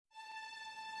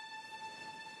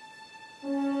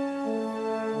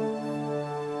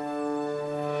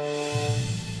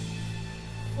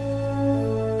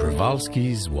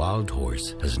Przewalski's wild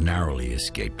horse has narrowly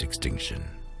escaped extinction.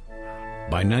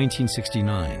 By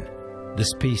 1969, the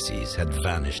species had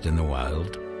vanished in the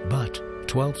wild, but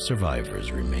 12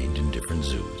 survivors remained in different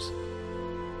zoos.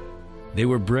 They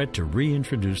were bred to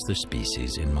reintroduce the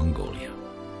species in Mongolia.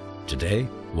 Today,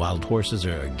 wild horses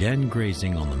are again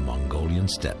grazing on the Mongolian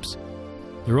steppes.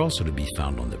 They're also to be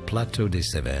found on the Plateau des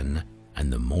Cévennes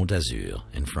and the Mont d'Azur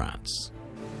in France.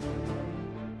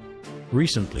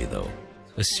 Recently, though,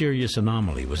 a serious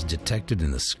anomaly was detected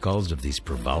in the skulls of these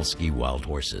Przewalski wild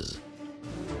horses.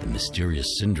 The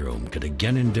mysterious syndrome could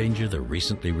again endanger the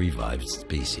recently revived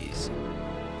species.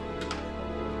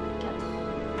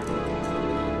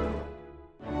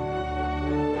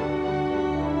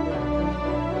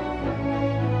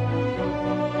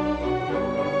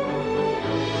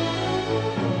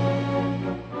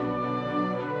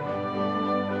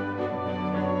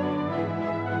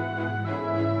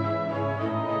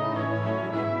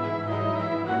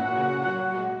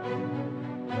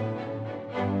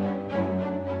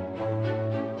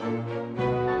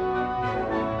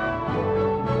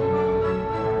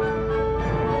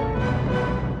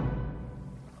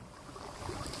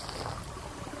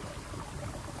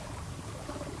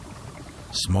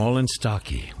 Small and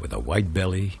stocky, with a white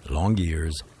belly, long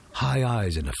ears, high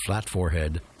eyes and a flat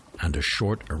forehead, and a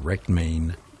short, erect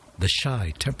mane, the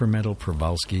shy, temperamental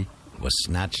Przewalski was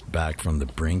snatched back from the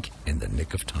brink in the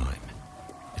nick of time.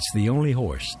 It's the only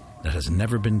horse that has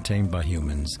never been tamed by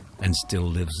humans and still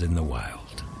lives in the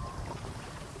wild.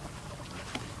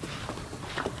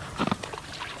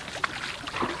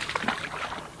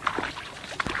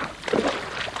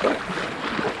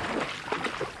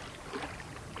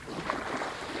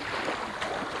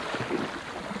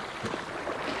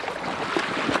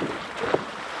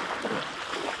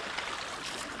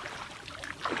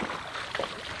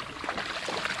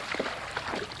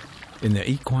 In the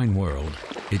equine world,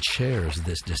 it shares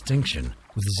this distinction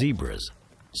with zebras.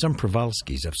 Some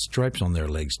Przewalskis have stripes on their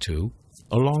legs too,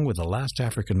 along with the last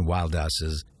African wild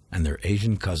asses and their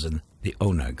Asian cousin, the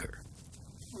onager.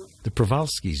 The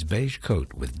Przewalski's beige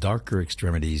coat with darker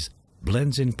extremities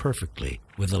blends in perfectly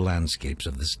with the landscapes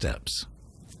of the steppes.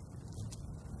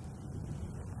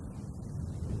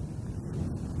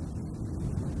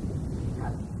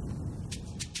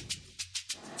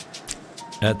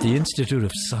 At the Institute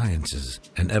of Sciences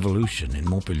and Evolution in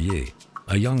Montpellier,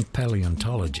 a young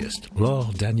paleontologist,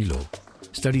 Laure Danilot,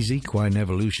 studies equine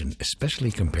evolution, especially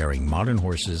comparing modern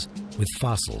horses with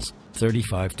fossils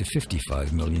 35 to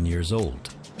 55 million years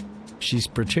old. She's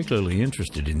particularly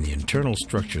interested in the internal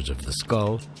structures of the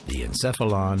skull, the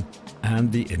encephalon,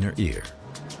 and the inner ear.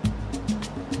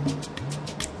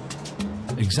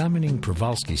 Examining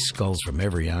Przewalski's skulls from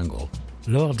every angle,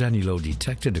 Laure Danilot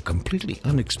detected a completely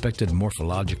unexpected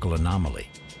morphological anomaly,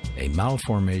 a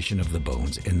malformation of the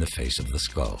bones in the face of the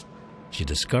skull. She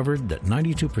discovered that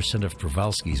 92% of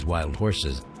Przewalski's wild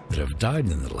horses that have died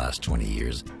in the last 20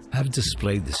 years have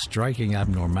displayed this striking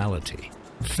abnormality,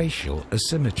 facial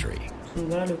asymmetry.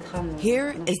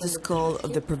 Here is the skull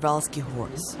of the Przewalski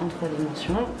horse.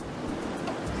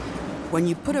 When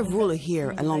you put a ruler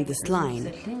here along this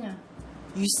line,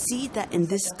 you see that in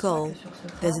this skull,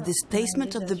 there's a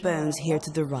displacement of the bones here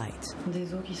to the right.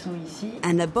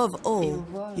 And above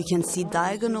all, you can see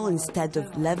diagonal instead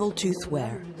of level tooth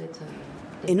wear.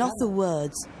 In other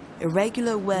words,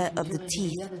 irregular wear of the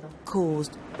teeth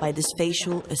caused by this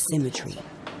facial asymmetry.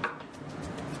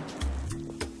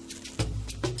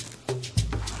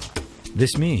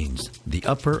 This means the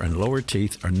upper and lower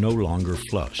teeth are no longer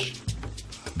flush.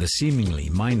 The seemingly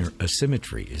minor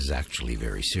asymmetry is actually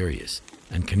very serious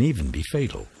and can even be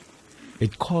fatal.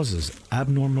 It causes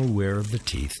abnormal wear of the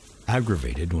teeth,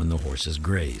 aggravated when the horses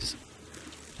graze.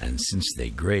 And since they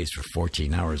graze for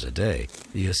 14 hours a day,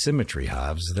 the asymmetry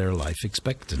halves their life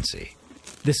expectancy.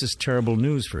 This is terrible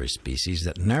news for a species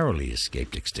that narrowly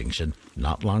escaped extinction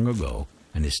not long ago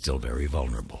and is still very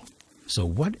vulnerable. So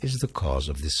what is the cause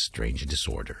of this strange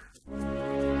disorder?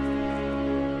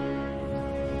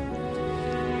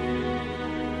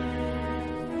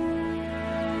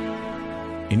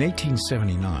 In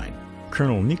 1879,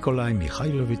 Colonel Nikolai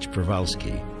Mikhailovich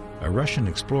Przewalski, a Russian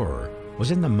explorer,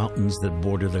 was in the mountains that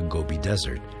border the Gobi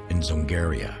Desert in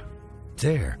Zongaria.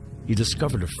 There, he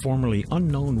discovered a formerly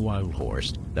unknown wild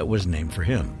horse that was named for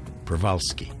him,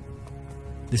 Przewalski.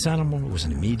 This animal was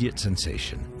an immediate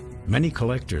sensation. Many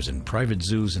collectors in private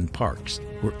zoos and parks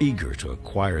were eager to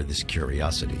acquire this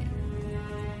curiosity.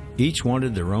 Each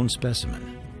wanted their own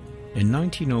specimen. In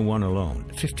 1901 alone,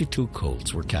 52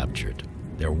 colts were captured.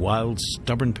 Their wild,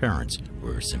 stubborn parents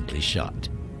were simply shot.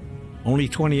 Only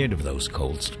 28 of those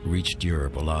colts reached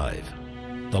Europe alive.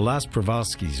 The last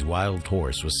Przewalski's wild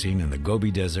horse was seen in the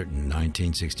Gobi Desert in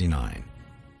 1969.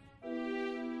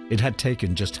 It had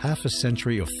taken just half a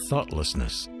century of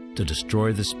thoughtlessness to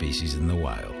destroy the species in the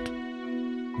wild.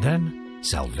 Then,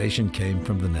 salvation came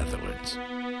from the Netherlands.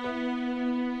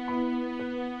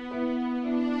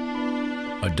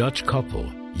 A Dutch couple,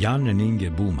 Jan and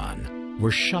Inge Boeman, were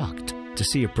shocked to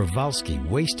see a Przewalski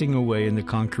wasting away in the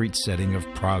concrete setting of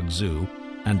Prague Zoo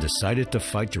and decided to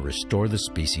fight to restore the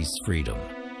species' freedom.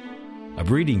 A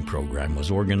breeding program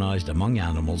was organized among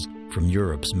animals from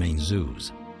Europe's main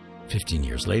zoos. 15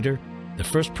 years later, the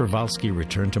first Przewalski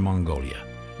returned to Mongolia.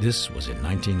 This was in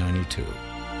 1992.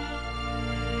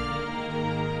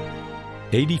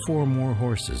 84 more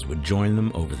horses would join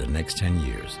them over the next 10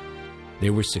 years. They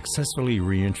were successfully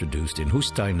reintroduced in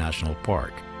Hustai National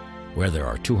Park, where there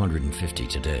are 250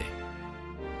 today.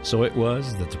 So it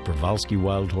was that the Przewalski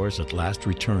wild horse at last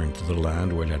returned to the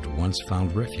land where it had once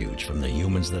found refuge from the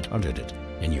humans that hunted it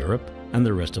in Europe and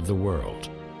the rest of the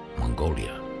world,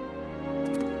 Mongolia.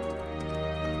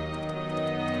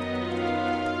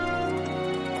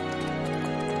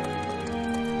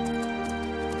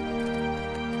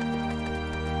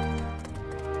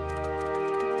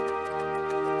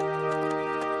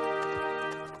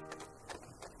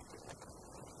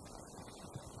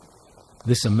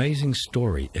 This amazing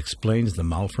story explains the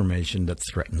malformation that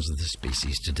threatens the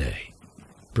species today.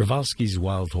 Przewalski's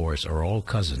wild horse are all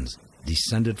cousins,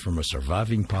 descended from a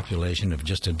surviving population of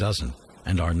just a dozen,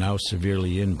 and are now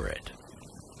severely inbred.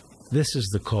 This is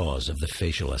the cause of the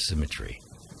facial asymmetry.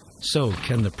 So,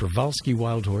 can the Przewalski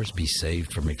wild horse be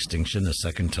saved from extinction a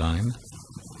second time?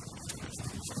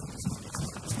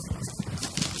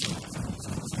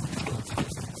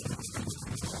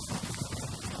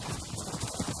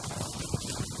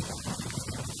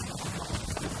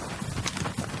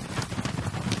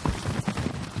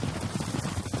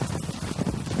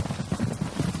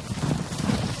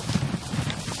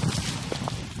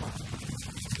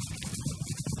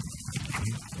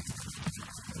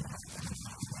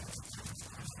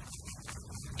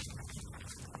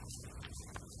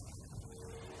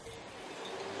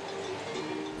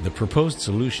 The proposed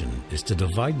solution is to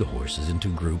divide the horses into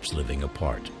groups living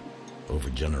apart. Over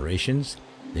generations,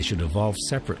 they should evolve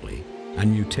separately,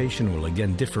 and mutation will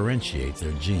again differentiate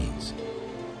their genes.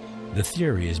 The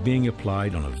theory is being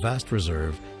applied on a vast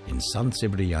reserve in San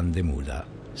Cibrián de Muda,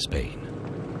 Spain.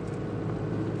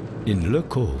 In Le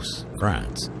Causse,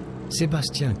 France,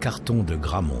 Sébastien Carton de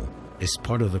Gramont is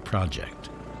part of the project.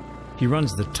 He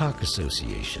runs the TAC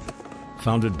Association,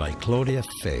 founded by Claudia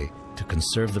Fay, to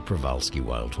conserve the Przewalski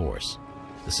wild horse.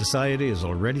 The society has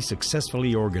already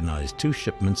successfully organized 2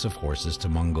 shipments of horses to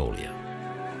Mongolia.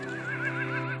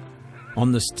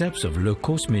 On the steppes of Le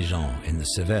Causse-Méjean in the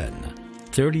Cévennes,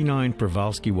 39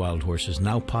 Przewalski wild horses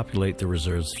now populate the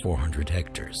reserve's 400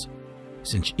 hectares.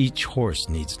 Since each horse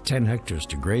needs 10 hectares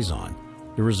to graze on,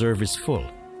 the reserve is full,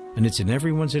 and it's in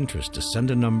everyone's interest to send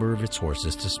a number of its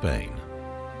horses to Spain.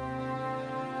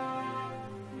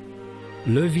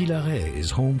 Le Villaret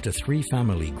is home to 3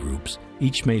 family groups,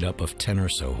 each made up of 10 or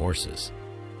so horses.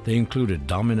 They include a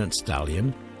dominant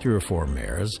stallion, 3 or 4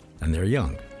 mares, and their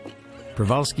young.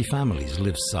 Przewalski families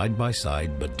live side by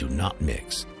side but do not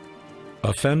mix.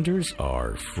 Offenders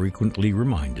are frequently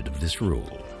reminded of this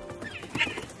rule.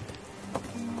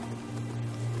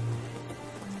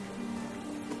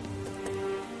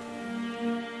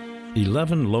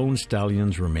 "11 lone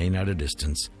stallions remain at a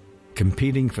distance,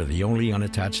 competing for the only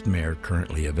unattached mare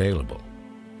currently available.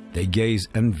 They gaze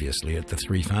enviously at the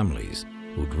 3 families,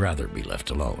 who'd rather be left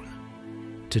alone.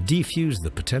 To defuse the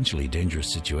potentially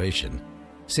dangerous situation,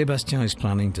 Sébastien is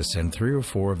planning to send 3 or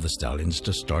 4 of the stallions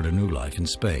to start a new life in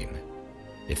Spain.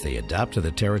 If they adapt to the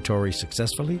territory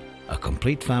successfully, a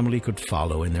complete family could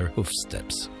follow in their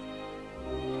hoofsteps.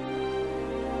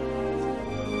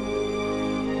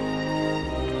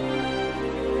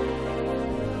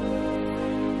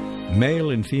 Male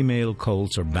and female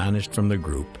colts are banished from the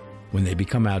group when they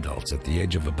become adults at the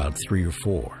age of about 3 or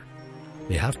 4.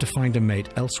 They have to find a mate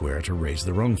elsewhere to raise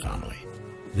their own family.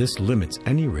 This limits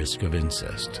any risk of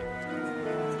incest.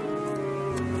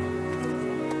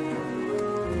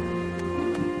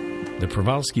 The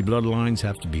Przewalski bloodlines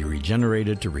have to be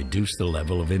regenerated to reduce the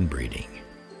level of inbreeding.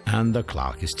 And the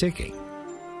clock is ticking.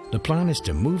 The plan is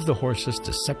to move the horses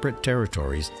to separate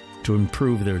territories to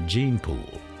improve their gene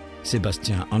pool.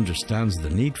 Sébastien understands the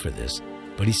need for this,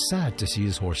 but he's sad to see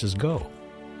his horses go.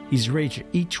 He's raised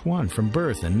each one from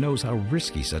birth and knows how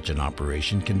risky such an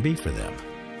operation can be for them.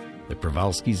 The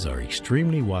Przewalskis are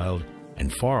extremely wild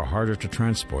and far harder to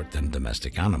transport than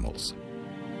domestic animals.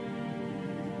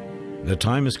 The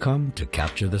time has come to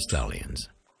capture the stallions.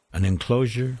 An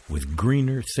enclosure with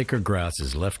greener, thicker grass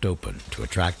is left open to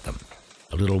attract them.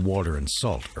 A little water and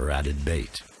salt are added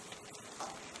bait.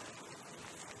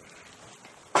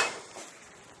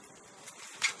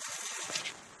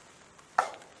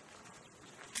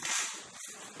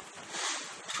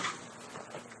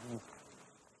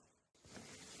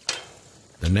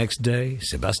 The next day,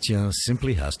 Sébastien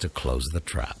simply has to close the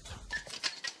trap.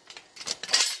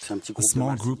 A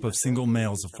small group of single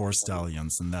males of 4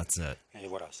 stallions, and that's it.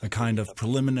 A kind of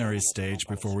preliminary stage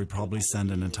before we probably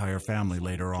send an entire family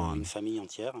later on.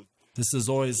 This is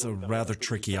always a rather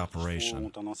tricky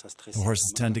operation. The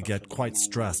horses tend to get quite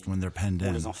stressed when they're penned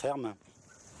in.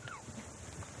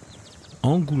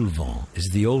 Engoulevent is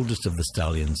the oldest of the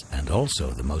stallions and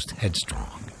also the most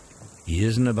headstrong. He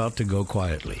isn't about to go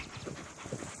quietly.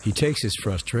 He takes his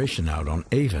frustration out on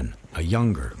Avon, a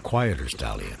younger, quieter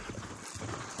stallion.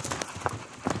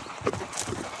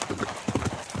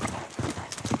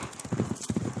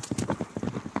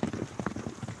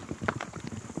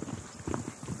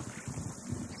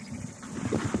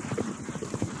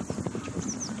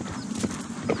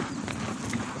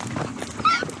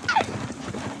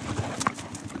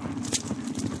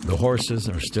 The horses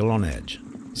are still on edge.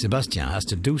 Sébastien has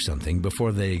to do something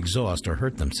before they exhaust or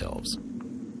hurt themselves.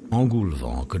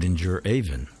 Engoulevent could injure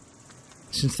Avon.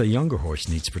 Since the younger horse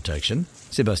needs protection,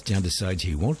 Sébastien decides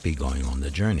he won't be going on the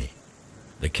journey.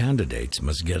 The candidates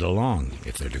must get along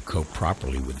if they're to cope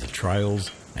properly with the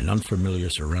trials and unfamiliar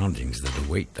surroundings that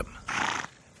await them.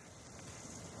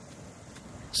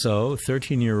 So,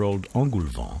 13-year-old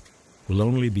Engoulevent will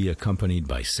only be accompanied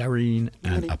by Sarine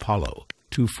and Apollo,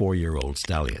 2 4-year-old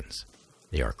stallions.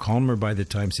 They are calmer by the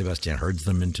time Sébastien herds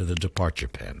them into the departure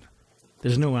pen.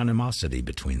 There's no animosity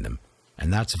between them,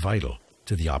 and that's vital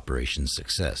to the operation's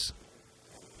success.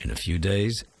 In a few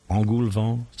days,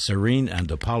 Engoulevent, Sarine, and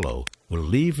Apollo will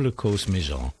leave Le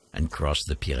Causse-Méjean and cross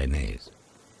the Pyrenees.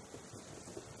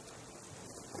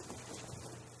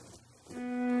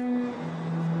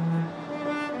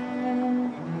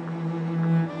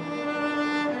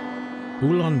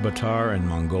 Ulaanbaatar and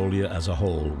Mongolia as a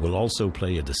whole will also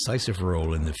play a decisive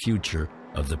role in the future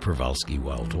of the Przewalski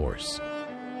wild horse.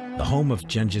 The home of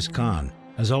Genghis Khan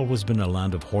has always been a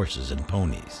land of horses and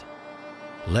ponies.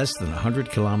 Less than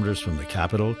 100 kilometers from the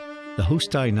capital, the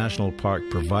Hustai National Park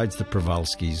provides the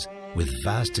Przewalskis with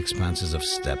vast expanses of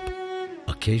steppe,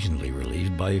 occasionally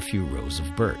relieved by a few rows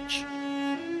of birch.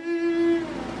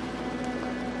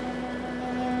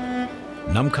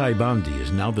 Namkhai Bandi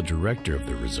is now the director of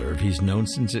the reserve. He's known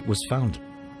since it was founded.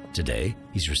 Today,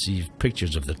 he's received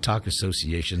pictures of the TAC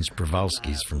Association's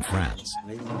Przewalskis from France.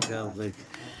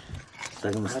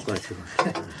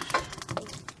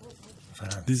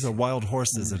 These are wild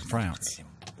horses in France.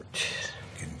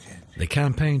 The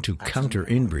campaign to counter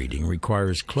inbreeding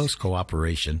requires close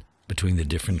cooperation between the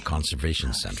different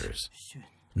conservation centers.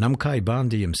 Namkhai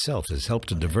Bandi himself has helped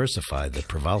to diversify the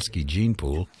Przewalski gene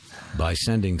pool by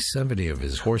sending 70 of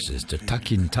his horses to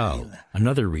Takintal,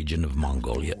 another region of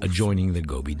Mongolia adjoining the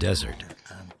Gobi Desert.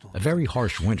 A very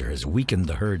harsh winter has weakened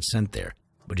the herd sent there,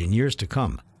 but in years to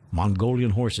come,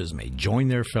 Mongolian horses may join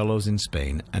their fellows in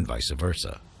Spain and vice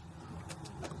versa.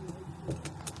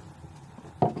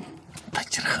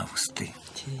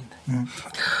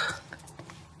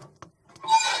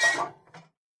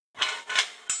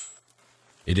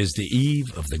 It is the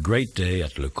eve of the great day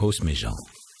at Le Causse-Méjean.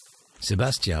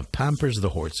 Sébastien pampers the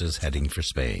horses heading for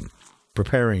Spain,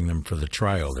 preparing them for the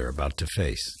trial they're about to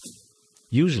face.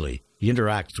 Usually, he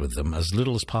interacts with them as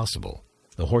little as possible.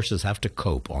 The horses have to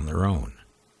cope on their own.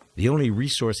 The only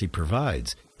resource he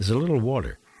provides is a little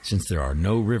water, since there are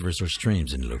no rivers or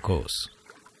streams in Le Causse.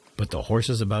 But the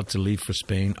horses about to leave for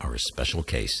Spain are a special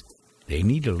case. They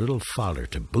need a little fodder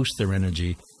to boost their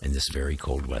energy in this very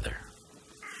cold weather.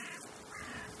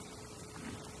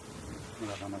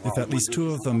 If at least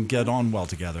 2 of them get on well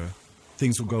together,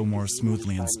 things will go more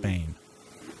smoothly in Spain.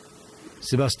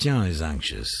 Sébastien is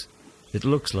anxious. It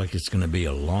looks like it's going to be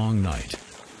a long night.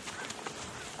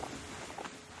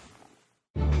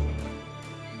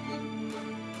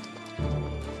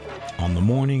 On the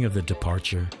morning of the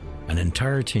departure, an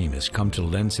entire team has come to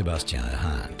lend Sébastien a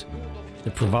hand. The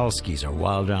Przewalskis are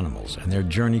wild animals, and their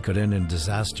journey could end in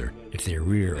disaster if they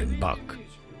rear and buck.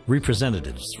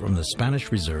 Representatives from the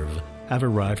Spanish reserve have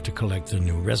arrived to collect the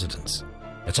new residents.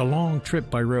 It's a long trip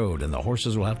by road, and the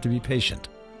horses will have to be patient,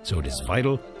 so it is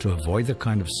vital to avoid the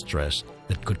kind of stress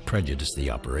that could prejudice the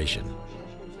operation.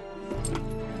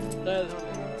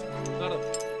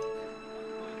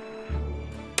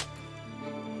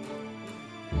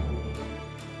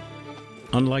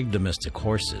 Unlike domestic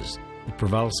horses, the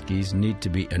Przewalskis need to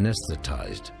be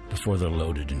anesthetized before they're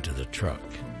loaded into the truck.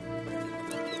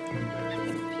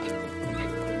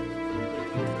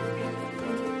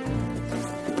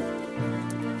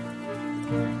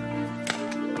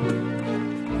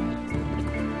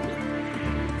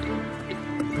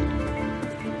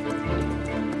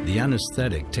 The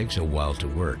anesthetic takes a while to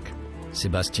work.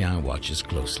 Sébastien watches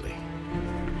closely.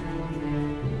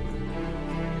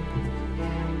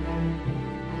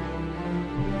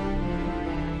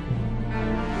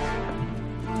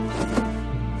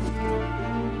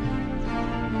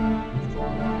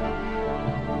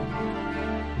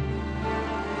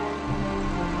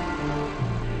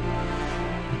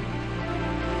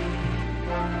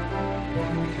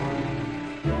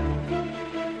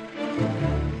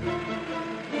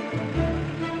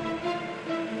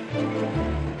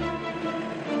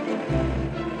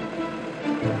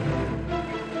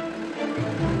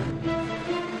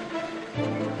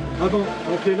 Ah bon,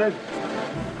 donc les lèvres.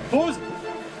 Pause.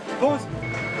 Pause.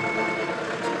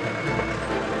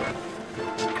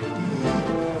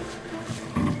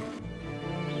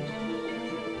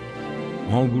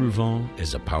 Engoulevent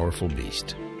is a powerful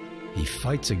beast. He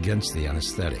fights against the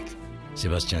anesthetic.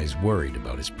 Sébastien is worried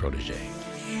about his protégé.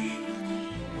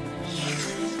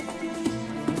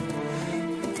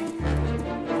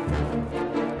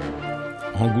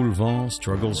 Engoulevent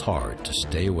struggles hard to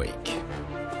stay awake.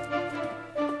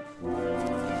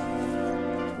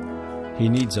 He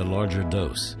needs a larger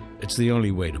dose. It's the only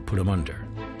way to put him under.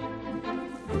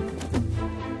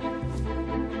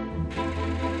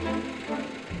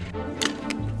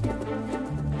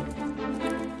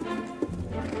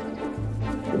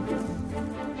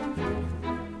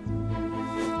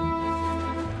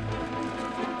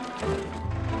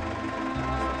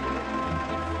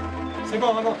 C'est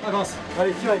bon, avance.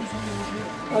 Allez, tirez.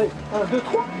 Allez, 1, 2,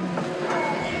 3.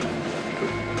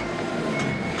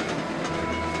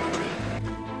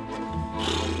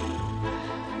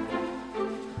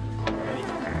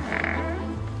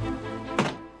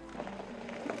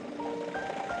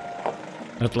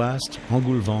 At last,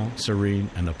 Engoulevent, Serene,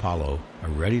 and Apollo are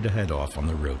ready to head off on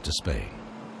the road to Spain.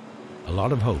 A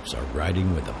lot of hopes are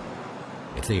riding with them.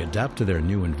 If they adapt to their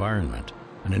new environment,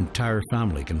 an entire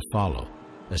family can follow,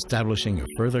 establishing a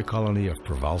further colony of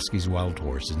Przewalski's wild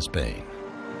horse in Spain.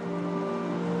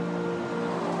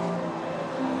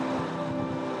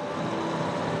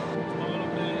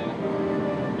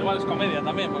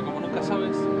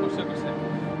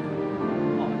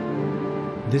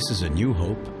 This is a new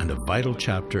hope and a vital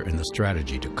chapter in the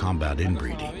strategy to combat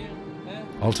inbreeding.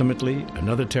 Ultimately,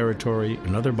 another territory,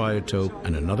 another biotope,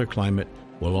 and another climate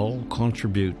will all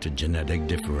contribute to genetic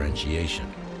differentiation.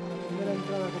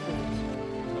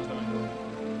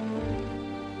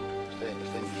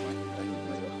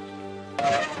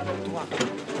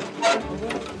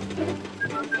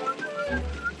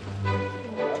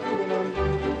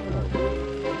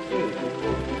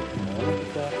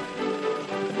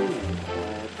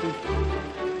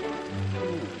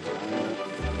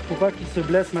 Pas qu'il se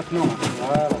blesse maintenant.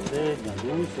 Voilà, c'est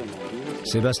bien doucement.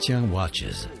 Sébastien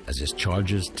watches as his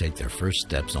chargers take their first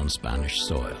steps on Spanish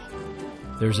soil.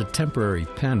 There's a temporary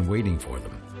pen waiting for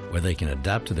them, where they can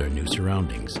adapt to their new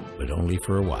surroundings, but only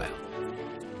for a while.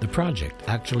 The project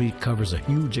actually covers a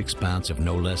huge expanse of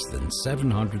no less than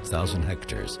 700,000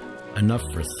 hectares, enough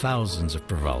for thousands of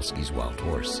Przewalski's wild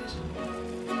horses.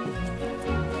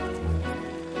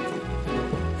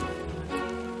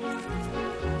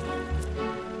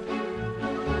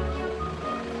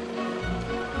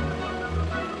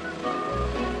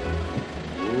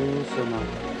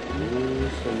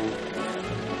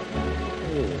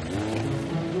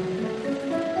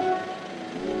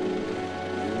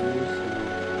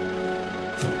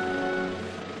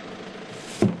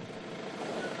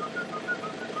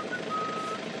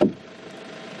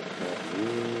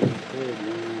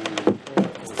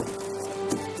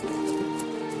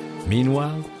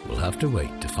 Meanwhile, we'll have to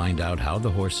wait to find out how the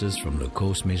horses from Le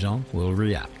Cos Maison will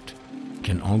react.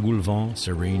 Can Engoulevent,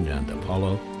 Serene, and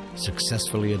Apollo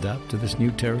successfully adapt to this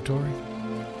new territory?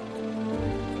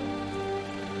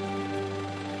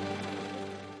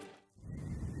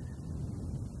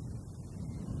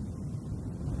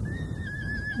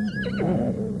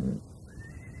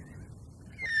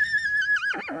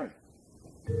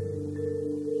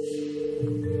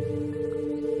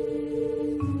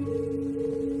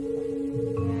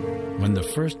 When the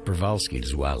first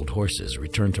Przewalski's wild horses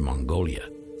returned to Mongolia,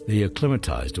 they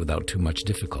acclimatized without too much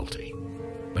difficulty.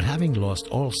 But having lost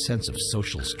all sense of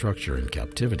social structure in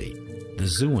captivity, the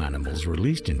zoo animals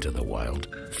released into the wild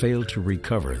failed to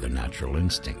recover their natural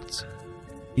instincts.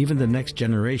 Even the next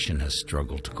generation has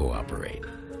struggled to cooperate.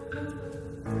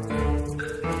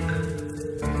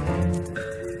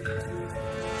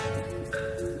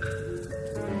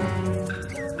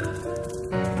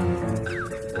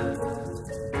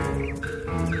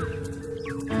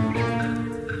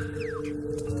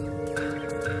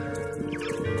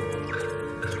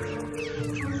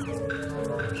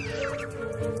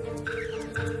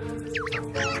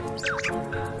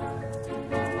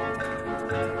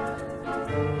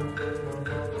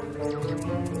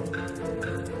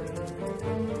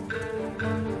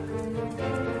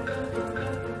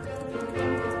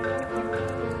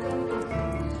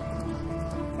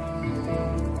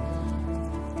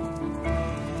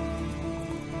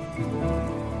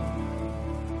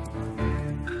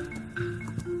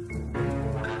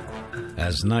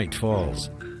 As night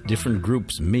falls, different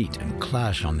groups meet and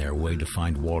clash on their way to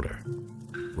find water.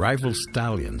 Rival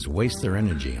stallions waste their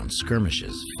energy on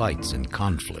skirmishes, fights, and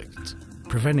conflicts,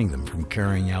 preventing them from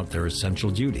carrying out their essential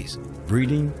duties,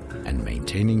 breeding and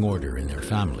maintaining order in their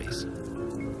families.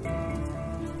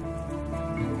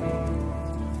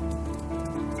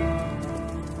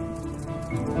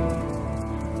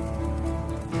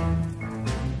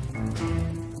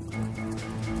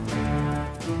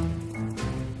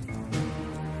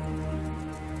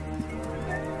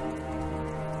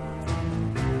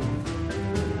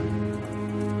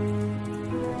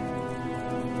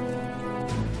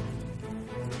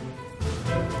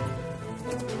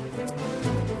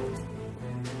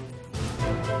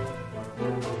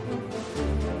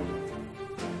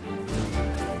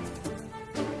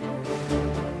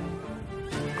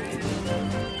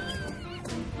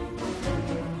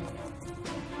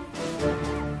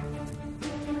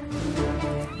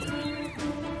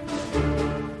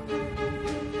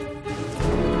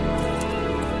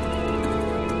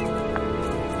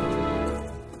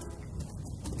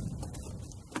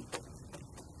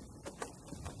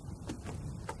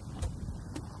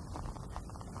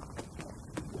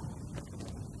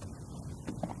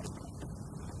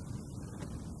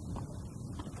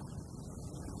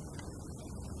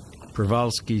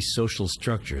 Przewalski's social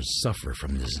structures suffer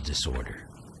from this disorder.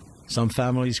 Some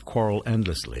families quarrel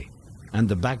endlessly, and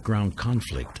the background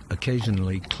conflict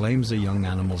occasionally claims a young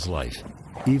animal's life,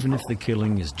 even if the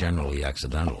killing is generally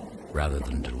accidental rather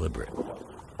than deliberate.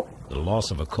 The loss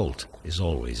of a colt is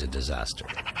always a disaster.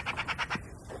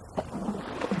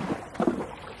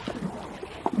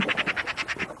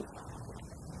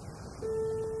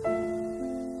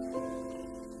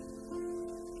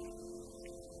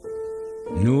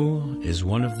 Nous is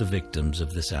one of the victims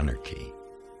of this anarchy.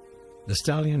 The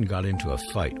stallion got into a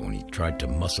fight when he tried to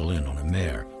muscle in on a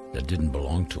mare that didn't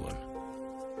belong to him.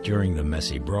 During the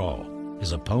messy brawl,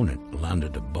 his opponent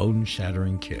landed a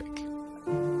bone-shattering kick.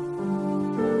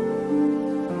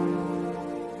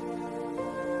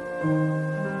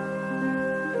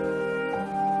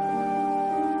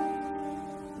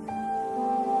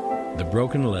 The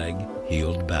broken leg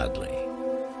healed badly.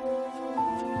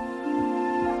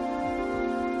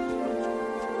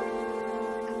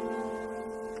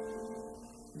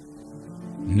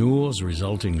 Nou's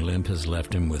resulting limp has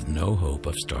left him with no hope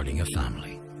of starting a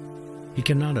family. He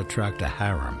cannot attract a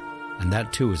harem, and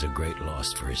that too is a great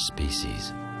loss for his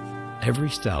species. Every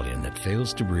stallion that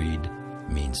fails to breed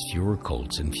means fewer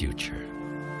colts in future.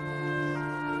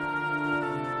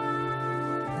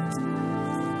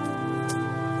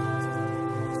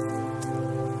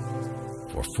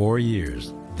 For 4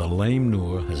 years, the lame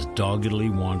Nous has doggedly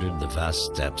wandered the vast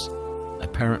steppes,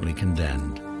 apparently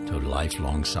condemned to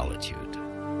lifelong solitude.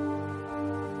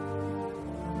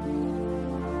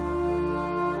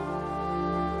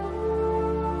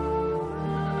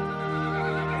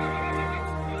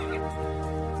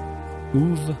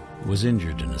 Uwe was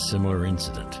injured in a similar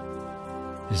incident.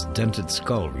 His dented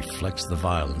skull reflects the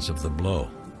violence of the blow.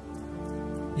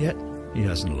 Yet, he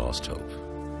hasn't lost hope.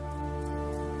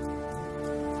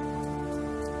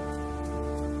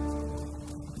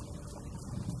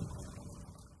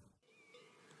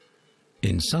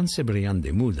 In San Cebrián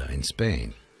de Muda in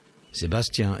Spain,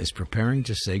 Sebastian is preparing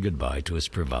to say goodbye to his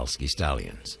Przewalski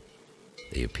stallions.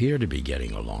 They appear to be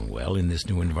getting along well in this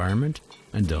new environment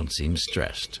and don't seem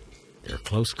stressed. Their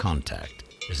close contact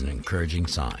is an encouraging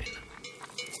sign.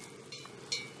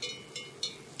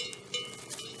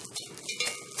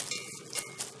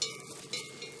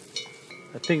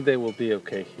 I think they will be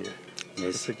okay here.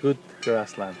 Yes. It's a good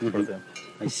grassland for them.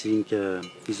 I think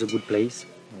it's a good place.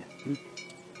 Yeah.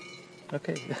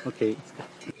 Okay. Okay.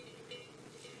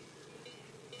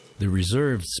 The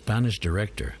reserved Spanish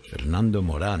director, Fernando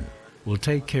Moran, will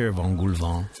take care of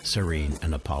Engoulevent, Serene,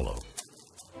 and Apollo.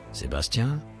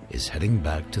 Sebastian is heading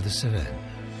back to the Cevennes.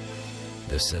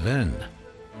 The Cevennes,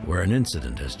 where an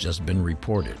incident has just been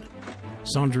reported.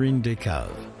 Sandrine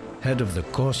Descaves, head of the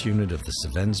COS unit of the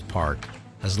Cevennes Park,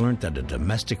 has learned that a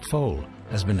domestic foal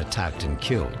has been attacked and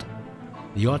killed.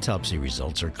 The autopsy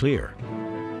results are clear.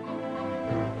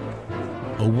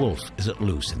 A wolf is at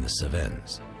loose in the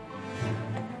Cevennes.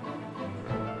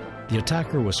 The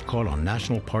attacker was caught on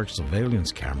National Park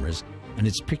surveillance cameras, and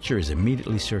its picture is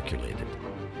immediately circulated.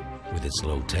 With its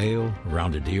low tail,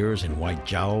 rounded ears, and white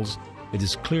jowls, it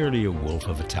is clearly a wolf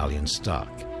of Italian stock.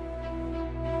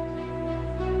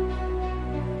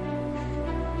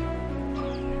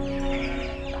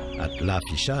 At La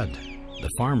Fichade, the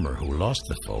farmer who lost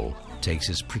the foal takes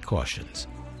his precautions.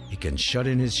 He can shut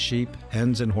in his sheep,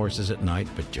 hens, and horses at night,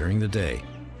 but during the day,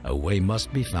 a way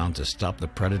must be found to stop the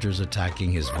predators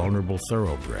attacking his vulnerable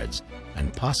thoroughbreds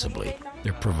and possibly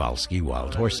their Przewalski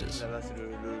wild horses.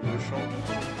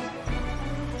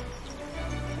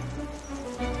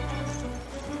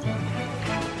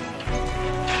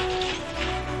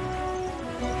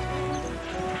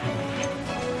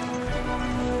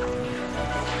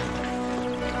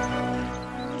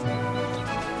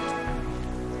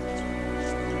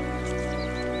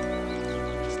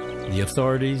 The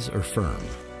authorities are firm.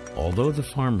 Although the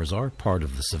farmers are part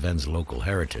of the Cévennes local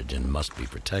heritage and must be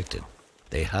protected,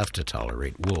 they have to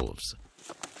tolerate wolves.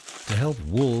 To help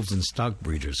wolves and stock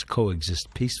breeders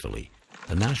coexist peacefully,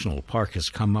 the national park has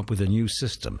come up with a new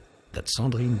system that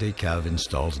Sandrine Descaves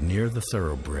installs near the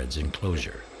thoroughbreds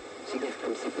enclosure.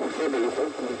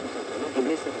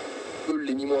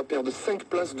 Les Mimois perdent 5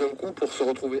 places d'un coup pour se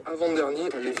retrouver avant-dernier.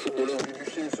 Les footballeurs du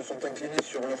Duché se sont inclinés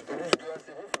sur leur pelouse 2-0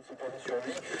 face au Paris sur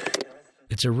Vie.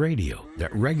 It's a radio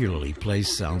that regularly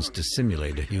plays sounds to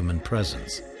simulate a human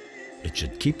presence. It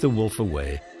should keep the wolf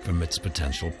away from its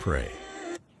potential prey.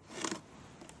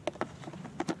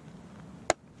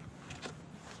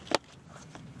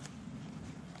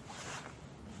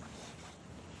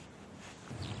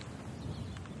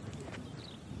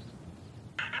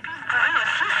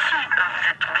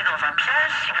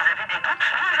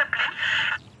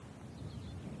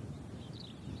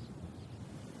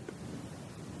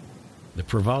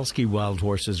 The Przewalski wild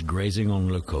horses grazing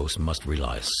on Le Coast must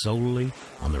rely solely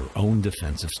on their own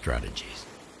defensive strategies.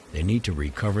 They need to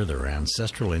recover their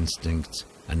ancestral instincts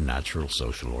and natural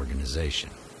social organization.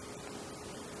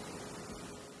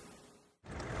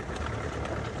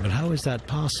 But how is that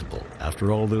possible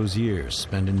after all those years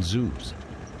spent in zoos?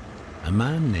 A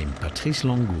man named Patrice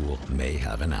Longour may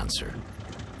have an answer.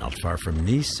 Not far from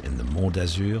Nice in the Monde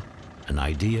d'Azur, an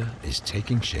idea is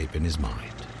taking shape in his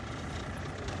mind.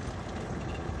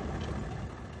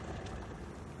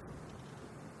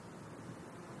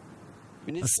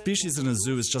 A species in a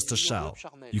zoo is just a shell.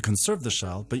 You conserve the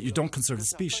shell, but you don't conserve the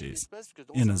species.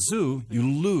 In a zoo, you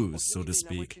lose, so to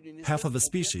speak, half of a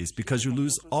species because you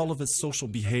lose all of its social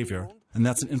behavior, and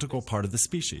that's an integral part of the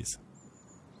species.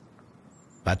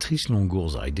 Patrice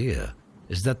Longour's idea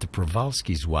is that the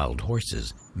Przewalski's wild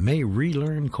horses may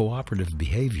relearn cooperative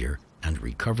behavior and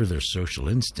recover their social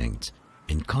instincts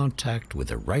in contact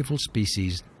with a rival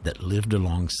species that lived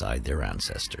alongside their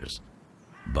ancestors.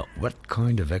 But what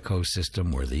kind of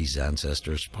ecosystem were these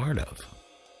ancestors part of?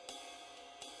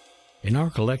 In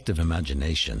our collective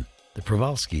imagination, the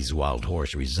Przewalski's wild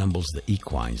horse resembles the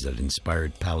equines that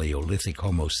inspired Paleolithic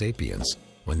Homo sapiens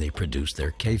when they produced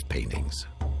their cave paintings.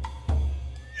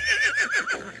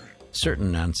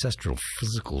 Certain ancestral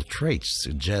physical traits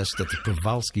suggest that the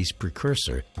Przewalski's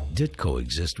precursor did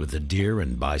coexist with the deer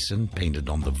and bison painted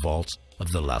on the vaults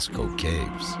of the Lascaux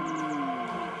caves.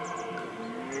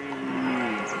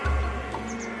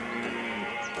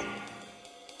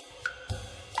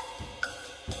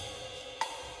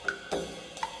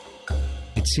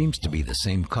 It seems to be the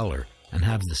same color and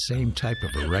have the same type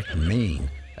of erect mane,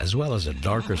 as well as a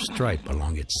darker stripe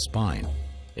along its spine.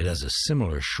 It has a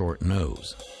similar short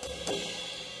nose.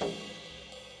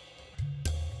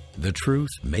 The truth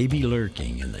may be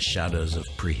lurking in the shadows of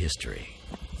prehistory.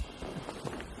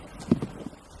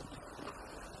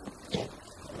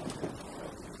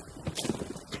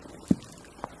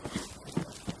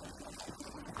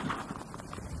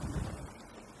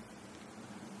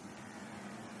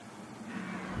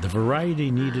 The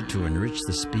variety needed to enrich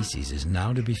the species is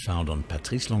now to be found on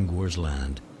Patrice Longour's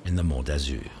land in the Monde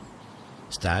d'Azur.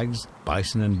 Stags,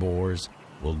 bison and boars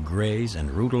will graze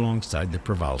and root alongside the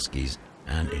Przewalskis,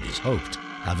 and it is hoped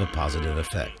have a positive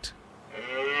effect.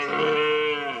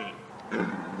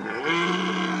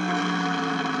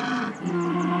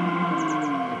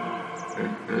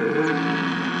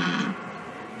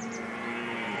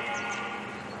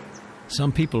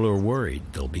 Some people are worried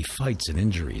there'll be fights and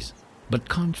injuries, but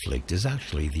conflict is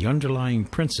actually the underlying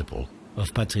principle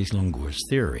of Patrice Longour's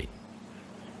theory.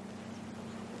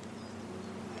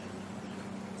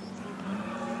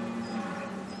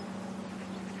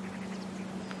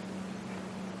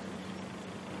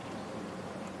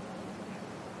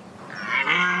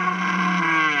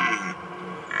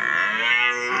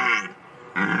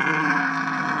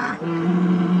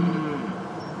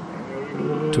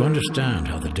 To understand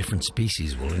how the different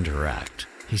species will interact,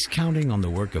 he's counting on the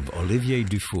work of Olivier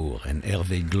Dufour and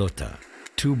Hervé Glotin,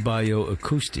 two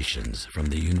bioacousticians from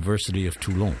the University of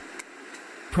Toulon.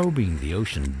 Probing the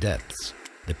ocean depths,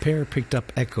 the pair picked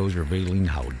up echoes revealing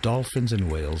how dolphins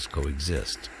and whales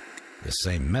coexist. The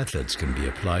same methods can be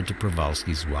applied to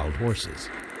Przewalski's wild horses.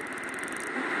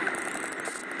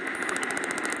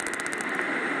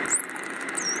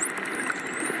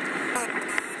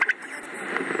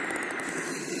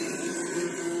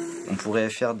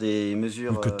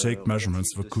 could take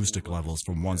measurements of acoustic levels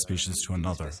from one species to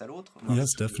another.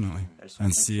 Yes, definitely.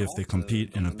 And see if they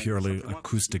compete in a purely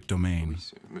acoustic domain.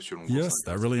 Yes,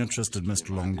 that really interested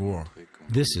Mr. Longour.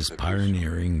 This is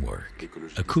pioneering work.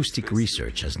 Acoustic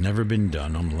research has never been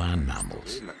done on land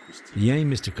mammals. The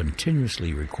aim is to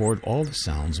continuously record all the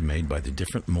sounds made by the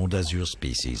different monde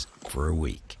species for a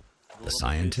week. The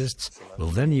scientists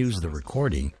will then use the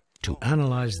recording to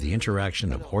analyze the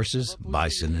interaction of horses,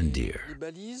 bison, and deer.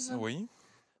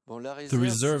 The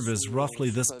reserve is roughly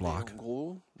this block.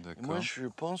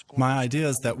 My idea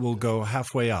is that we'll go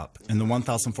halfway up in the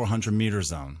 1,400 meter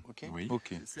zone.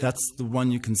 That's the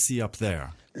one you can see up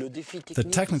there. The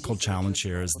technical challenge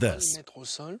here is this.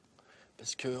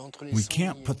 We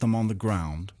can't put them on the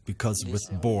ground because with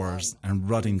boars and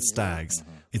rutting stags,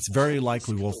 it's very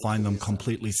likely we'll find them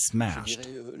completely smashed,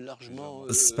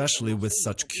 especially with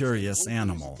such curious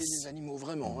animals.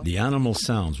 The animal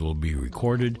sounds will be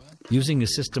recorded using a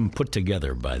system put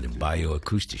together by the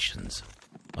bioacousticians.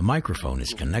 A microphone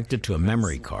is connected to a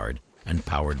memory card and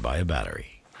powered by a battery.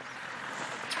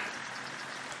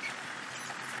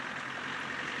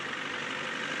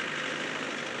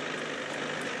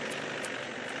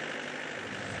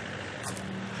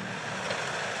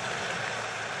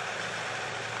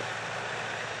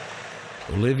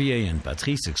 Olivier and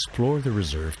Patrice explore the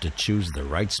reserve to choose the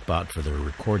right spot for their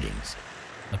recordings,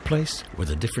 a place where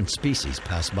the different species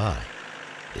pass by.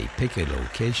 They pick a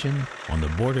location on the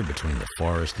border between the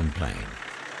forest and plain.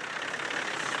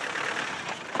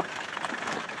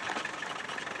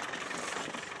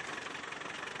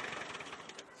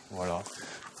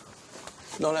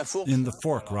 In the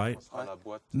fork, right?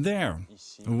 There,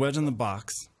 wedge in the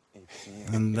box.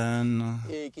 And then,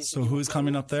 so who's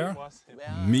coming up there?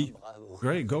 Me.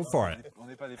 Great, go for it.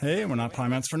 Hey, we're not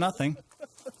primates for nothing.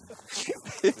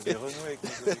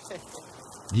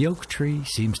 The oak tree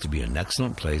seems to be an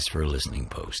excellent place for a listening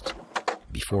post.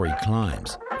 Before he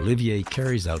climbs, Olivier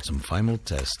carries out some final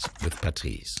tests with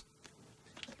Patrice.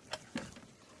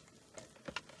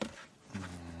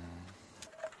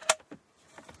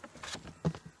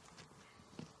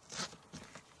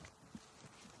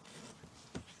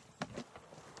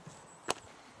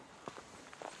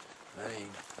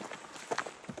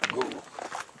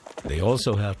 They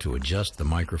also have to adjust the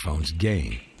microphone's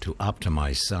gain to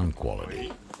optimize sound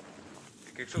quality.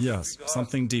 Yes,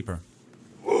 something deeper.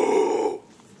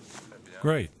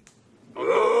 Great.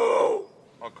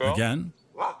 Again?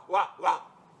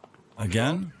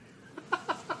 Again?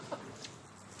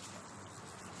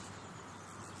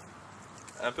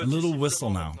 A little whistle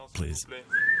now, please.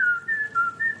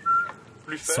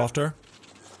 Softer?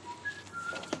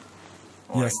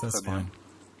 Yes, that's fine.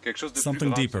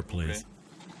 Something deeper, please.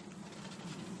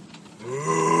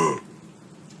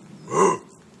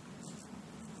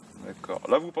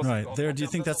 Right, there, do you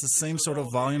think that's the same sort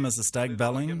of volume as the stag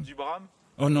bellowing?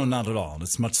 Oh, no, not at all.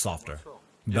 It's much softer.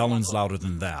 Bellowing's louder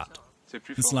than that.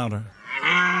 It's louder.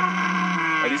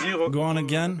 Go on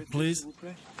again, please.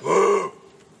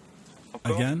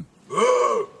 Again.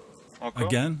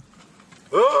 Again.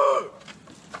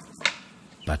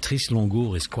 Patrice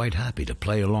Longour is quite happy to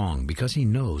play along because he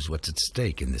knows what's at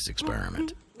stake in this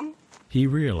experiment. He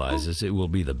realizes it will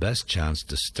be the best chance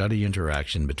to study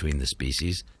interaction between the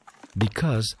species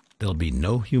because there'll be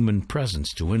no human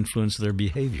presence to influence their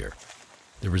behavior.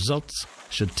 The results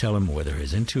should tell him whether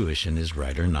his intuition is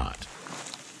right or not.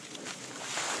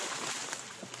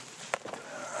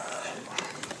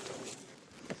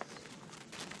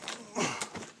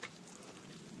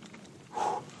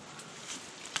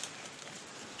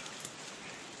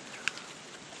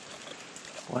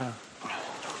 Voilà.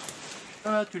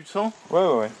 Ah, tu le sens?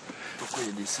 Ouais. Pourquoi il y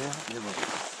a des cerfs?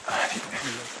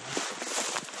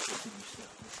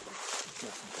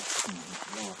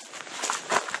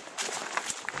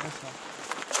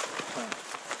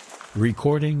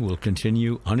 Recording will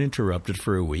continue uninterrupted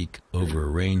for a week over a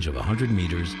range of 100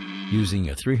 meters using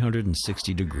a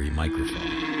 360-degree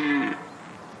microphone.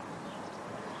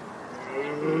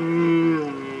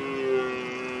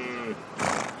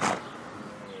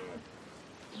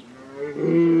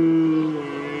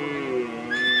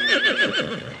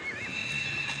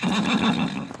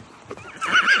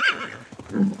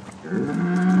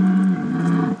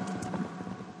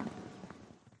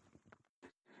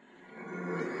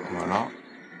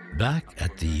 Back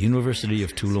at the University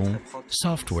of Toulon,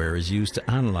 software is used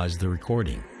to analyze the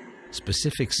recording.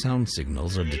 Specific sound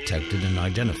signals are detected and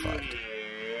identified.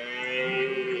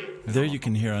 There you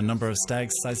can hear a number of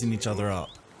stags sizing each other up.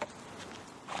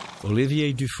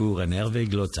 Olivier Dufour and Hervé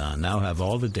Glotin now have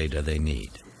all the data they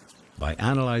need. By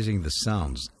analyzing the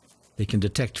sounds, they can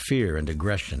detect fear and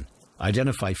aggression,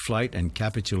 identify flight and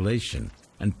capitulation,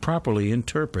 and properly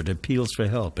interpret appeals for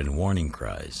help and warning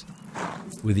cries.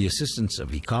 With the assistance of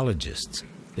ecologists,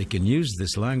 they can use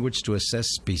this language to assess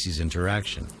species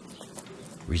interaction.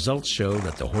 Results show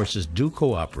that the horses do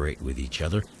cooperate with each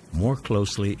other more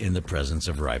closely in the presence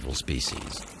of rival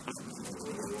species.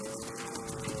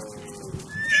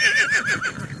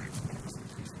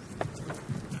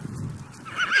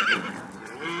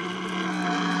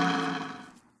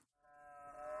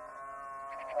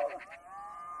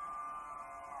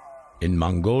 In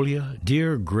Mongolia,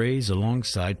 deer graze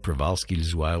alongside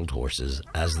Przewalski's wild horses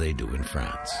as they do in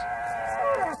France.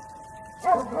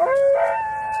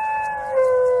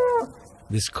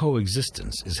 This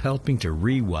coexistence is helping to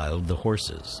rewild the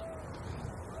horses.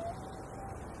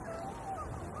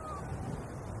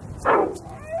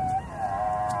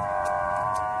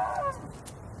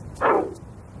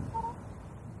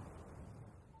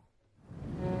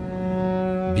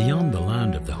 Beyond the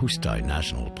land of the Hustai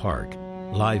National Park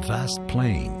lie vast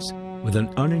plains with an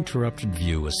uninterrupted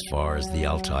view as far as the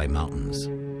Altai Mountains.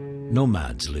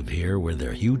 Nomads live here with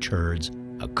their huge herds,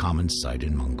 a common sight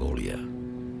in Mongolia.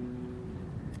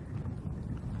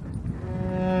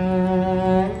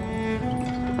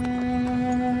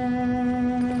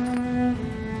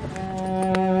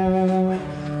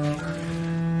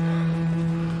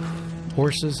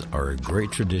 Horses are a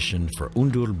great tradition for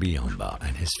Undur Biyamba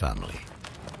and his family.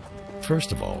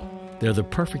 First of all, they're the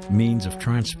perfect means of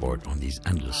transport on these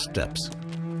endless steppes.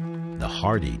 The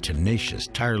hardy, tenacious,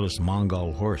 tireless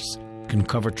Mongol horse can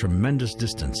cover tremendous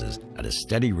distances at a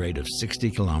steady rate of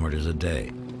 60 kilometers a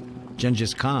day.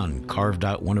 Genghis Khan carved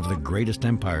out one of the greatest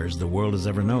empires the world has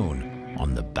ever known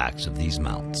on the backs of these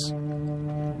mounts.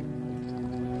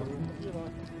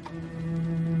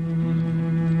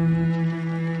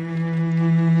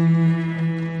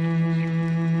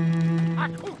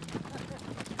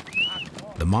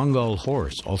 The Mongol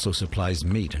horse also supplies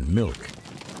meat and milk.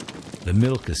 The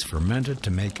milk is fermented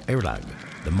to make erag,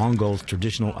 the Mongols'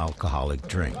 traditional alcoholic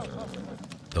drink.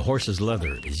 The horse's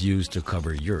leather is used to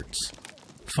cover yurts.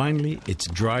 Finally, its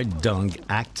dried dung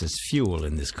acts as fuel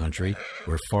in this country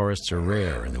where forests are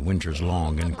rare and the winters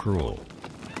long and cruel.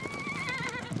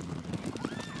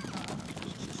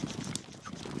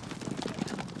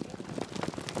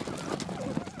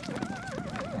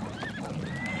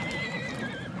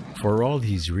 For all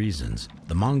these reasons,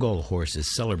 the Mongol horse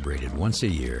is celebrated once a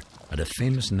year at a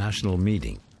famous national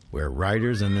meeting where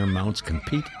riders and their mounts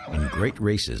compete in great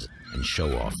races and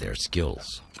show off their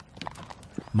skills.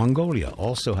 Mongolia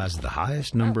also has the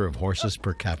highest number of horses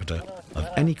per capita of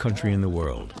any country in the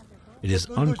world. It is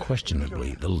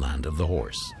unquestionably the land of the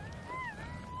horse.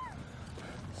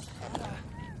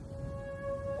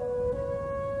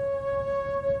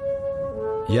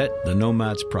 Yet, the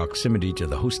nomad's proximity to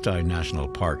the Hustai National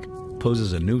Park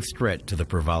poses a new threat to the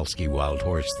Przewalski wild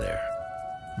horse there.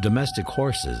 Domestic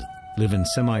horses live in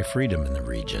semi-freedom in the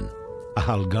region, a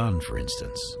halgan, for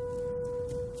instance.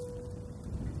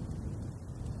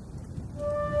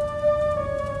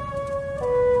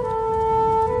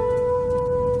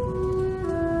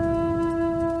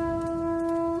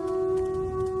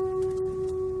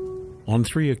 On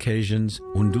 3 occasions,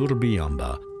 Undur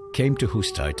Biyamba came to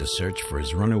Hustai to search for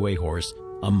his runaway horse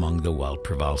among the wild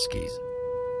Przewalskis.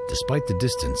 Despite the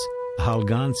distance,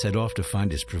 Halgan set off to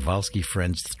find his Przewalski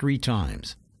friends 3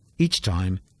 times. Each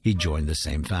time, he joined the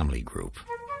same family group.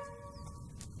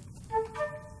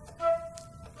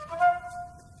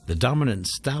 The dominant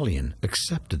stallion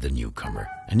accepted the newcomer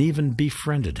and even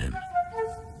befriended him.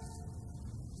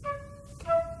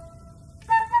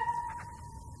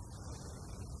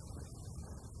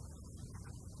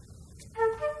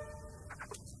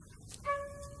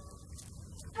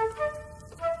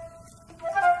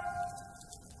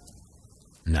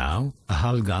 Now,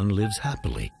 Halgan lives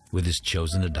happily with his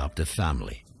chosen adoptive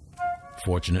family.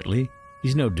 Fortunately,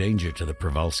 he's no danger to the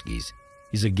Przewalskis.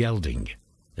 He's a gelding.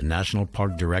 The National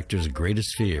Park Director's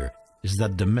greatest fear is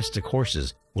that domestic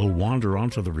horses will wander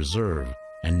onto the reserve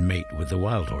and mate with the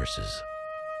wild horses.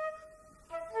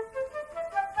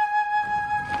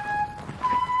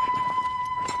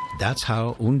 That's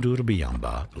how Undur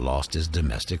Biyamba lost his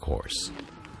domestic horse.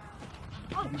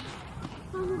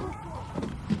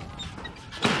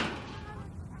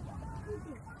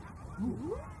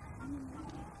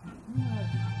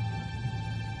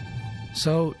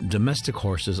 So, domestic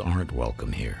horses aren't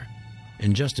welcome here.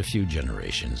 In just a few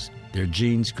generations, their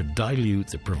genes could dilute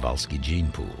the Przewalski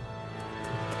gene pool.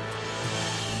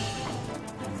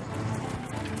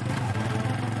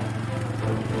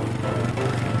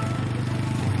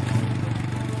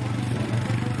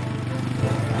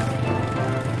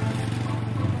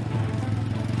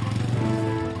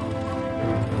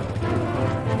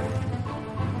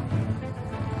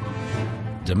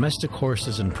 Domestic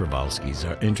horses and Przewalskis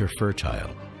are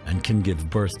interfertile and can give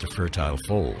birth to fertile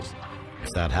foals. If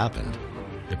that happened,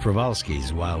 the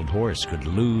Przewalski's wild horse could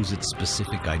lose its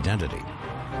specific identity.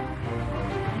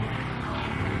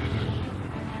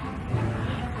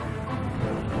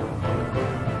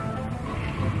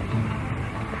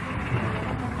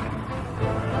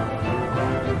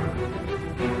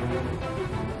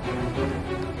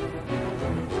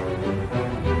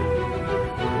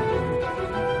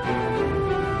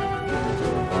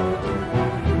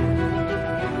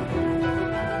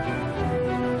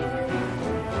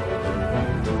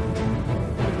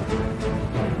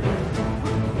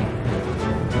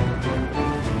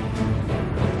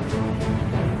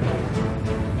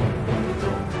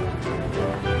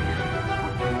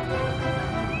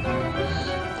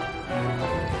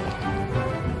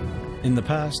 In the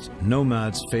past,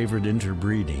 nomads favored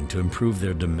interbreeding to improve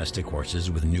their domestic horses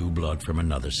with new blood from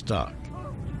another stock.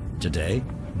 Today,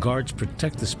 guards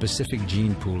protect the specific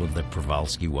gene pool of the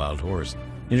Przewalski wild horse,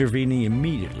 intervening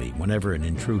immediately whenever an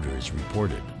intruder is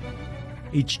reported.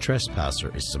 Each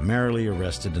trespasser is summarily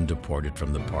arrested and deported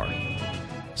from the park.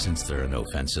 Since there are no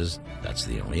fences, that's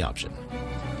the only option.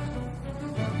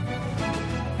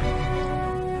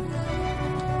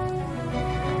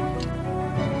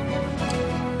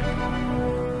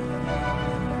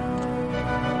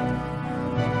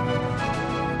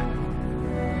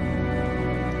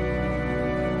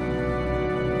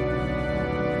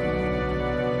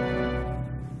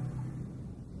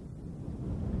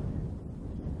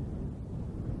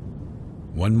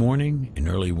 One morning in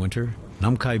early winter,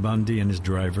 Namkai and his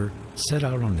driver set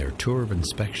out on their tour of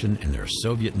inspection in their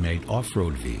Soviet-made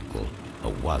off-road vehicle, a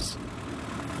Waz.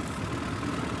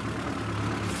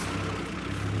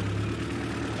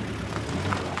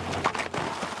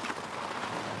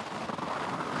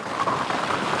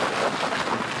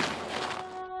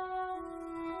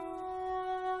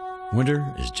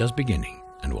 Winter is just beginning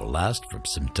and will last from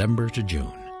September to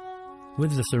June,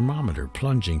 with the thermometer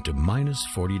plunging to minus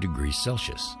 40 degrees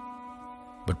Celsius.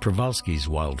 But Przewalski's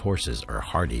wild horses are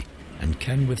hardy and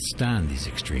can withstand these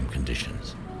extreme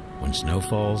conditions. When snow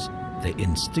falls, they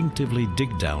instinctively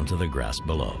dig down to the grass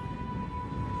below.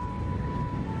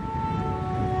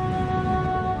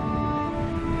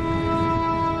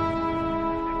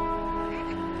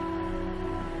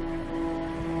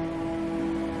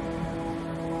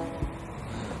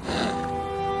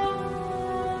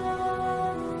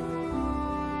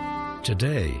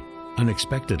 Today,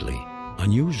 unexpectedly,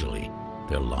 unusually,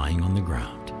 they're lying on the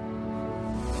ground.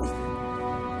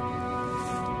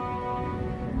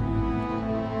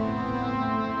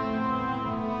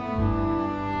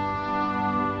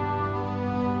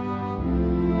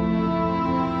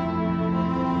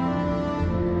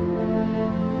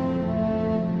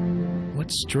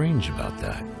 What's strange about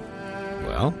that?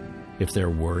 Well, if they're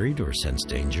worried or sense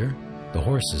danger, the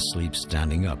horses sleep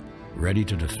standing up, ready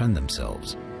to defend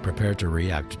themselves, prepared to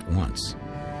react at once.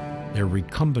 Their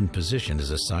recumbent position is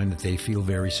a sign that they feel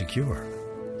very secure.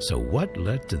 So what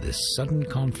led to this sudden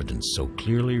confidence so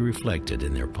clearly reflected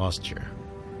in their posture?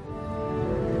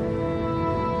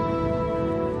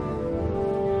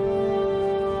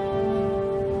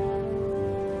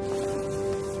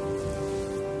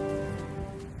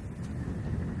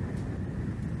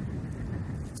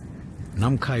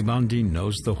 Namkai Bandi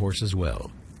knows the horses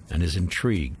well and is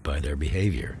intrigued by their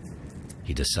behavior.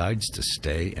 He decides to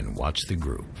stay and watch the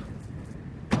group.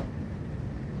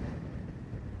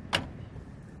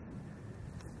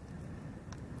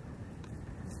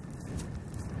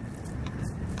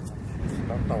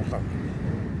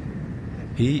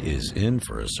 He is in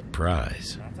for a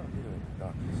surprise.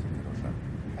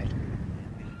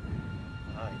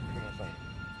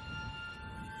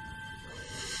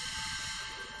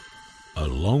 A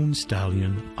lone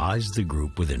stallion eyes the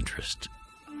group with interest.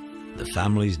 The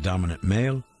family's dominant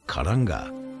male,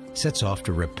 Karanga, sets off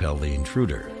to repel the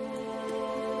intruder.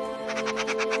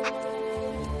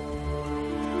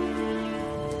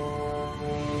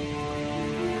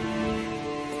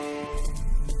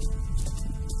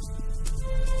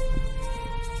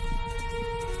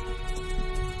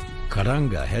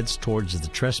 Karanga heads towards the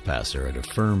trespasser at a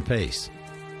firm pace.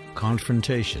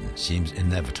 Confrontation seems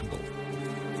inevitable.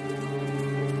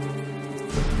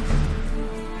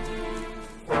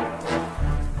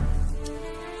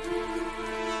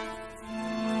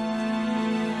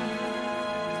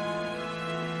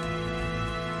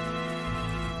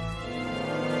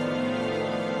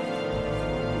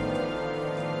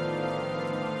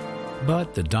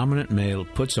 But the dominant male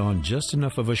puts on just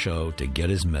enough of a show to get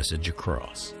his message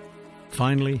across.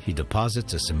 Finally, he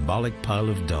deposits a symbolic pile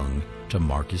of dung to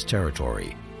mark his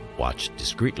territory, watched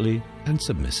discreetly and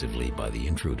submissively by the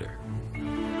intruder.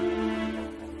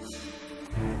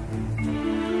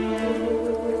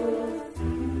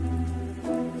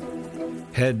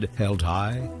 Head held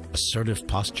high, assertive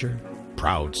posture,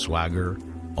 proud swagger,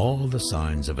 all the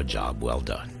signs of a job well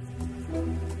done.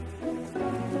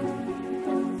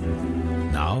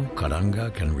 Now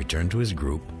Karanga can return to his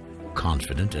group,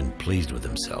 confident and pleased with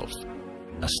himself.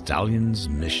 A stallion's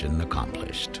mission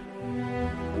accomplished.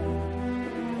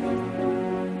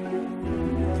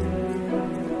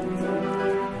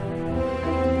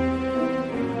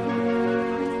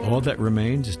 All that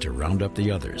remains is to round up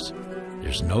the others.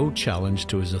 There's no challenge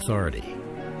to his authority.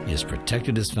 He has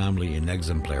protected his family in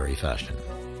exemplary fashion.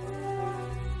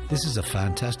 This is a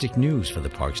fantastic news for the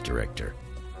parks director.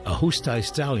 A Hustai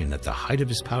stallion at the height of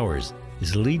his powers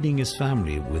is leading his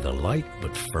family with a light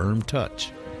but firm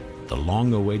touch. The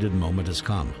long-awaited moment has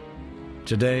come.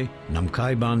 Today,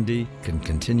 Namkai Bandi can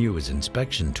continue his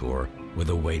inspection tour with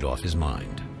a weight off his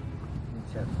mind.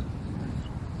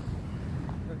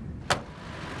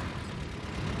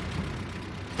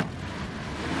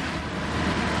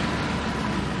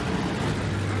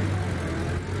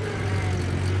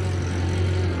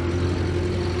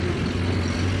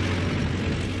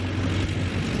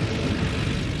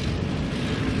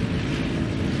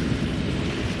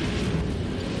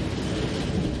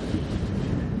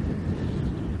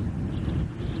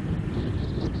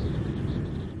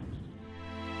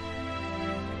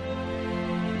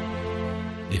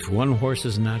 If one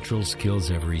horse's natural skills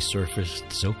have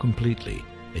resurfaced so completely,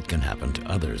 it can happen to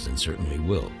others and certainly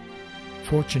will.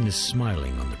 Fortune is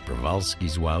smiling on the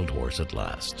Przewalski's wild horse at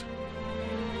last.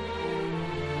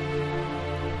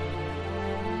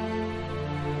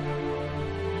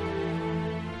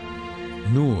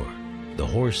 Nous, the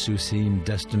horse who seemed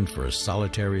destined for a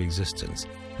solitary existence,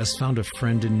 has found a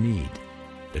friend in need.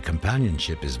 The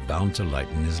companionship is bound to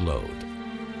lighten his load.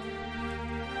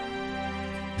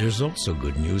 There's also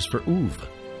good news for Uwe.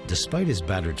 Despite his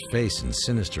battered face and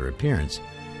sinister appearance,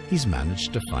 he's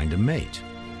managed to find a mate.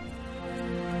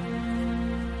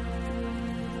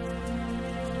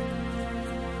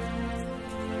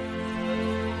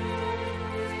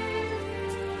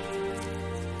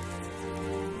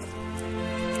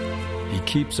 He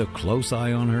keeps a close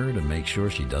eye on her to make sure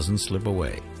she doesn't slip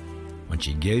away. When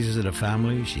she gazes at a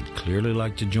family she'd clearly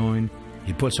like to join,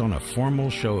 he puts on a formal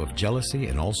show of jealousy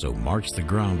and also marks the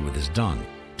ground with his dung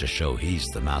to show he's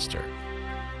the master.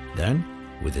 Then,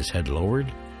 with his head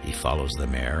lowered, he follows the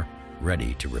mare,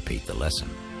 ready to repeat the lesson.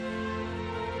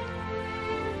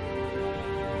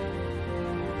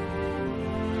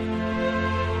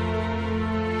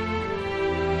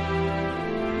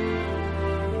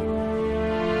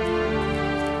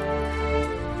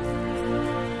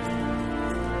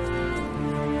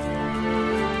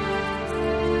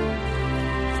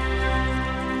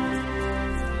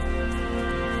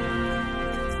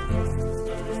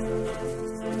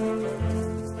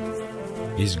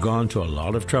 He's gone to a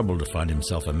lot of trouble to find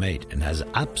himself a mate and has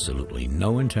absolutely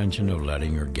no intention of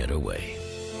letting her get away.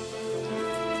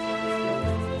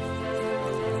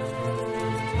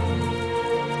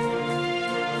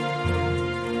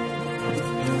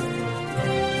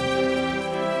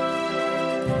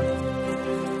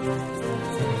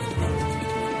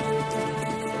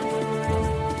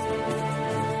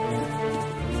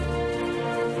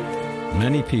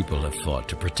 Many people have fought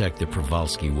to protect the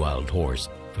Przewalski wild horse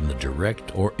from the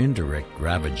direct or indirect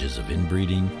ravages of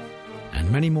inbreeding, and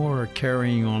many more are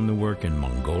carrying on the work in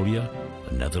Mongolia,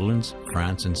 the Netherlands,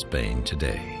 France, and Spain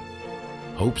today.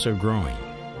 Hopes are growing.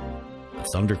 The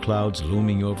thunderclouds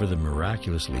looming over the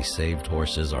miraculously saved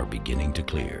horses are beginning to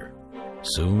clear.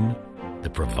 Soon, the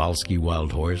Przewalski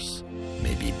wild horse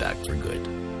may be back for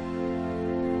good.